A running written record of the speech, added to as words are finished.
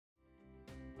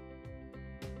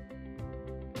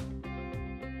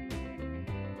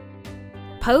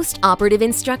Post-operative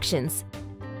instructions.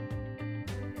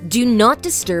 Do not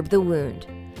disturb the wound.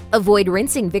 Avoid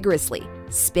rinsing vigorously,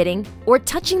 spitting, or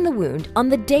touching the wound on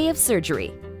the day of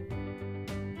surgery.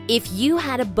 If you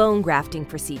had a bone grafting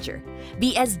procedure,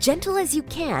 be as gentle as you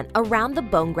can around the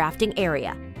bone grafting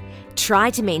area.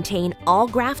 Try to maintain all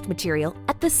graft material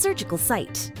at the surgical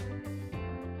site.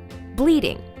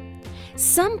 Bleeding.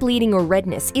 Some bleeding or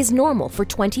redness is normal for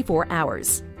 24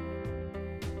 hours.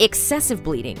 Excessive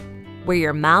bleeding, where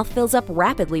your mouth fills up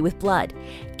rapidly with blood,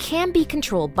 can be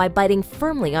controlled by biting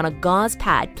firmly on a gauze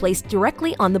pad placed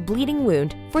directly on the bleeding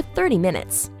wound for 30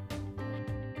 minutes.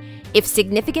 If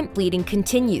significant bleeding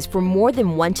continues for more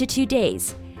than 1 to 2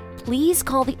 days, please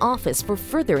call the office for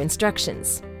further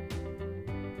instructions.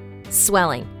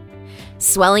 Swelling.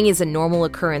 Swelling is a normal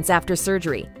occurrence after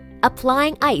surgery.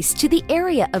 Applying ice to the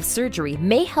area of surgery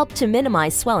may help to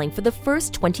minimize swelling for the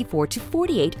first 24 to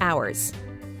 48 hours.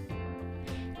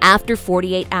 After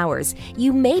 48 hours,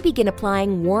 you may begin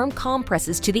applying warm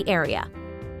compresses to the area.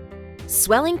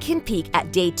 Swelling can peak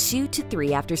at day 2 to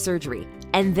 3 after surgery,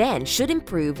 and then should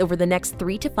improve over the next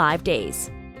 3 to 5 days.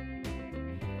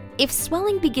 If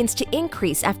swelling begins to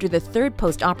increase after the 3rd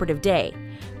post-operative day,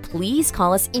 please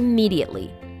call us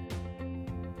immediately.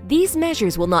 These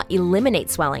measures will not eliminate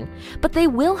swelling, but they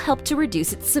will help to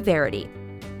reduce its severity.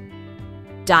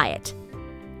 Diet.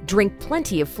 Drink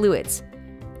plenty of fluids.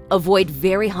 Avoid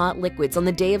very hot liquids on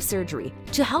the day of surgery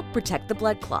to help protect the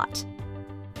blood clot.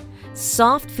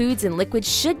 Soft foods and liquids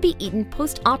should be eaten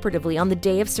post-operatively on the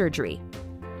day of surgery.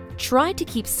 Try to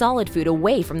keep solid food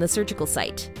away from the surgical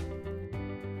site.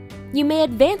 You may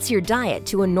advance your diet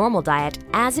to a normal diet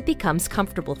as it becomes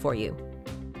comfortable for you.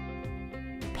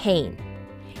 Pain.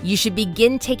 You should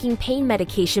begin taking pain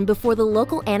medication before the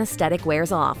local anesthetic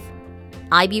wears off.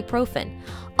 Ibuprofen,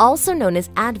 also known as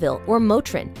Advil or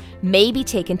Motrin, may be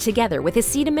taken together with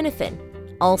acetaminophen,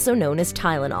 also known as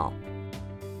Tylenol.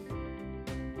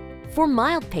 For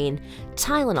mild pain,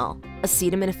 Tylenol,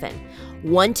 acetaminophen,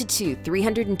 1 to 2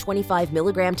 325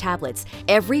 milligram tablets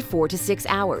every 4 to 6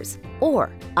 hours,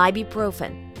 or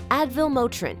ibuprofen, Advil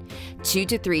Motrin, 2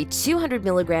 to 3 200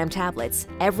 milligram tablets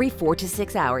every 4 to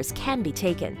 6 hours can be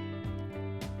taken.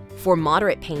 For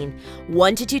moderate pain,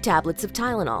 1 to 2 tablets of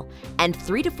Tylenol and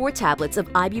 3 to 4 tablets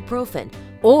of ibuprofen,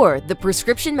 or the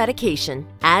prescription medication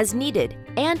as needed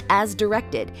and as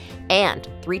directed, and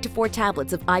 3 to 4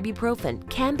 tablets of ibuprofen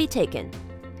can be taken.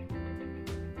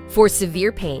 For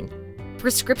severe pain,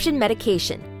 prescription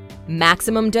medication,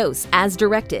 maximum dose as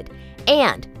directed,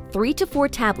 and 3 to 4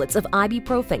 tablets of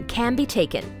ibuprofen can be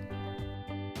taken.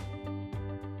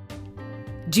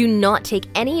 Do not take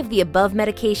any of the above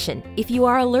medication if you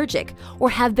are allergic or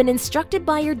have been instructed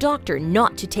by your doctor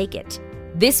not to take it.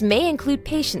 This may include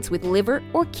patients with liver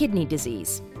or kidney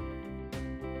disease.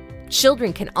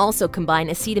 Children can also combine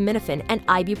acetaminophen and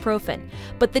ibuprofen,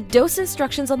 but the dose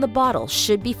instructions on the bottle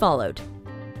should be followed.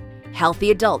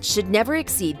 Healthy adults should never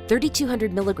exceed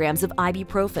 3,200 milligrams of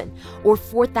ibuprofen or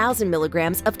 4,000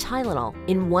 milligrams of Tylenol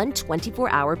in one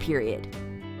 24-hour period.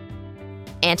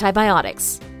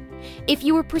 Antibiotics. If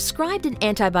you were prescribed an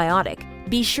antibiotic,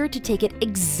 be sure to take it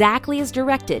exactly as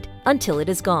directed until it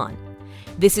is gone.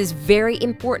 This is very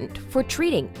important for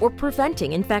treating or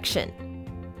preventing infection.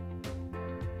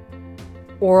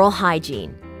 Oral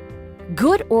hygiene.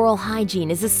 Good oral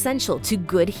hygiene is essential to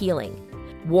good healing.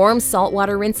 Warm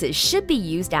saltwater rinses should be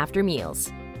used after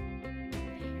meals.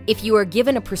 If you are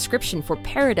given a prescription for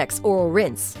Paradex oral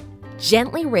rinse,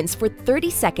 gently rinse for 30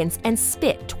 seconds and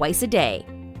spit twice a day.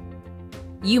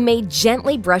 You may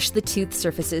gently brush the tooth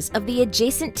surfaces of the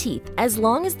adjacent teeth as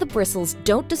long as the bristles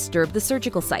don't disturb the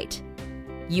surgical site.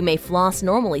 You may floss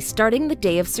normally starting the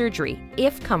day of surgery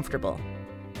if comfortable.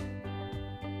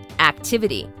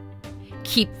 Activity.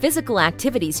 Keep physical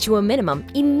activities to a minimum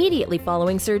immediately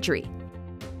following surgery.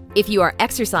 If you are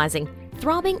exercising,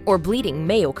 throbbing or bleeding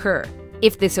may occur.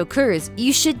 If this occurs,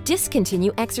 you should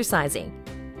discontinue exercising.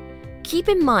 Keep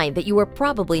in mind that you are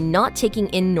probably not taking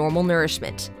in normal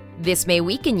nourishment. This may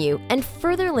weaken you and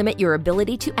further limit your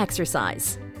ability to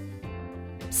exercise.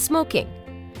 Smoking.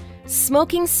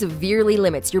 Smoking severely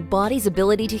limits your body's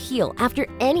ability to heal after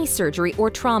any surgery or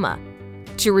trauma.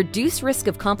 To reduce risk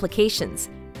of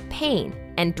complications, pain,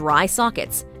 and dry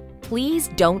sockets, please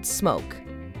don't smoke.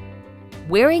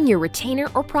 Wearing your retainer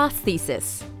or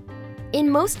prosthesis. In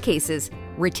most cases,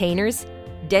 retainers,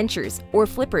 dentures, or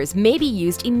flippers may be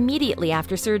used immediately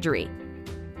after surgery.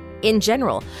 In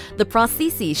general, the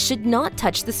prostheses should not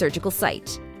touch the surgical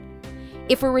site.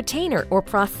 If a retainer or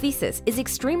prosthesis is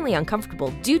extremely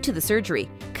uncomfortable due to the surgery,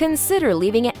 consider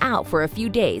leaving it out for a few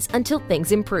days until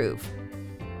things improve.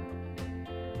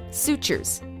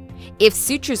 Sutures. If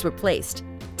sutures were placed,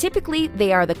 Typically,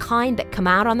 they are the kind that come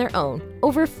out on their own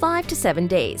over 5 to 7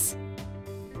 days.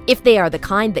 If they are the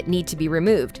kind that need to be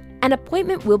removed, an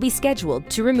appointment will be scheduled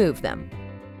to remove them.